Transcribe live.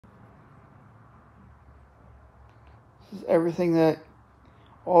This is everything that,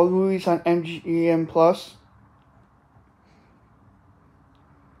 all the movies on MGM Plus.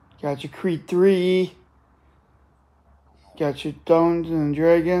 Got your Creed 3. Got your Dungeons and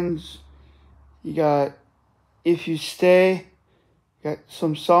Dragons. You got If You Stay. You got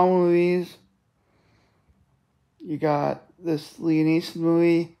some Saw movies. You got this Liam Neeson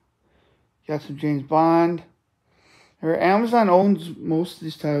movie. You got some James Bond. Or Amazon owns most of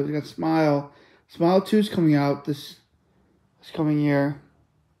these titles. You got Smile. Smile 2 is coming out this coming year.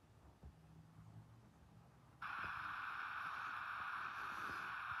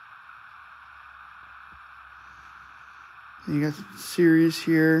 And you got the series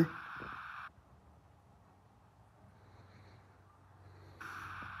here.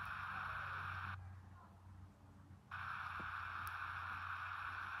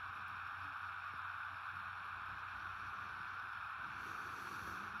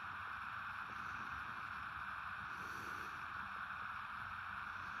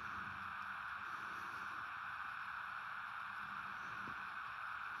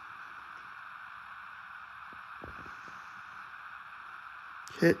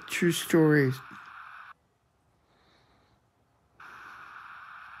 Hit True Stories.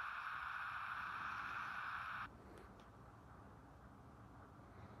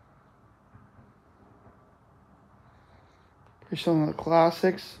 Here's some of the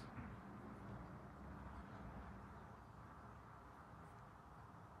classics.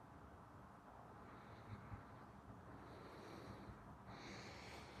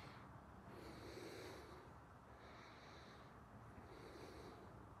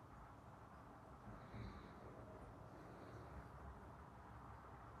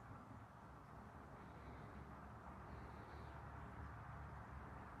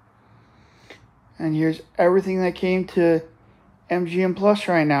 And here's everything that came to MGM Plus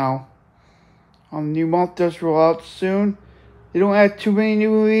right now. New month does roll out soon. They don't add too many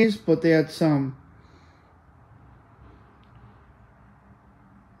new movies, but they had some.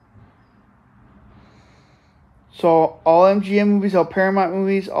 So all MGM movies, all Paramount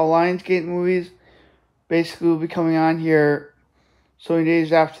movies, all Lionsgate movies basically will be coming on here so many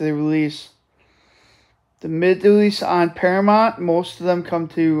days after they release. The mid-release on Paramount, most of them come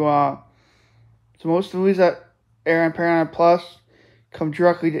to... So most of the movies that air on Paramount Plus come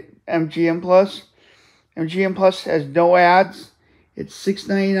directly to MGM Plus. MGM Plus has no ads. It's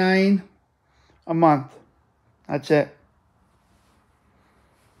 $6.99 a month. That's it.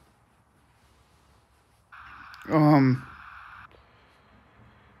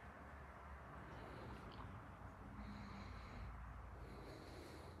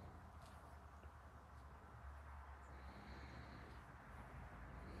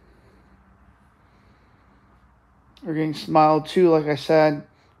 We're getting Smile 2, like I said.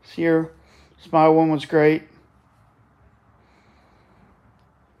 This year, Smile 1 was great.